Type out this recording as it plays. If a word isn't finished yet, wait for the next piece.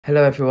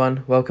Hello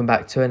everyone, welcome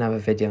back to another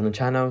video on the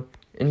channel.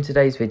 In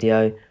today's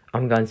video,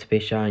 I'm going to be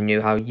showing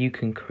you how you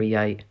can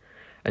create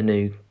a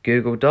new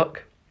Google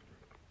Doc.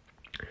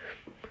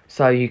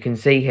 So you can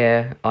see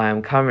here, I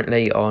am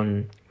currently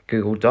on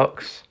Google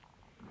Docs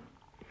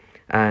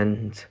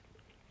and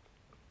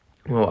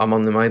well, I'm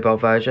on the mobile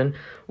version.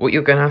 What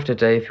you're going to have to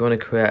do if you want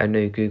to create a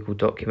new Google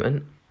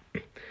document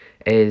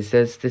is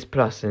there's this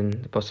plus in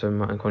the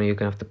bottom right hand corner. You're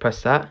going to have to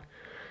press that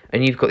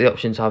and you've got the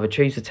option to either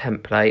choose a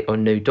template or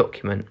new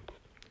document.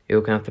 You're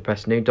going to have to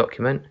press new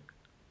document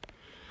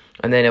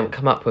and then it will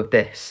come up with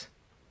this.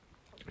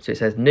 So it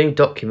says new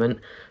document,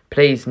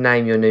 please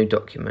name your new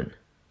document.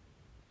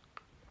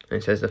 And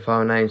it says the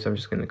file name, so I'm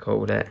just going to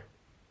call it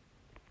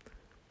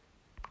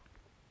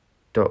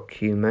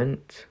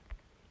document.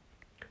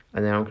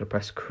 And then I'm going to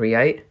press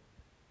create.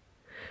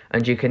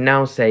 And you can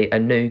now see a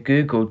new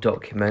Google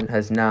document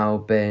has now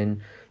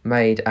been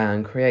made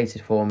and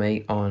created for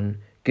me on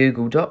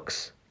Google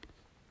Docs.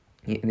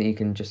 You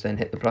can just then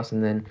hit the plus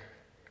and then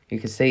you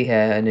can see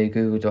here a new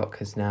Google Doc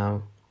has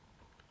now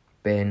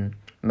been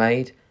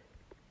made.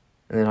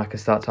 And then I can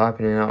start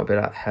typing in, it'll be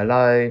like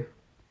hello.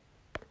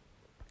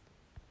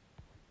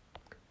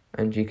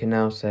 And you can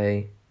now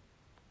see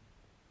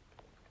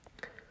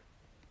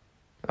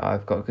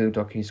I've got a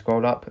Google Doc. You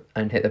scroll up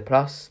and hit the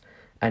plus.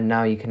 And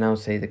now you can now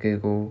see the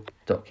Google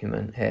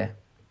document here.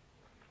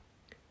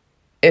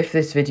 If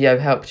this video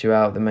helped you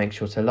out, then make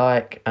sure to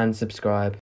like and subscribe.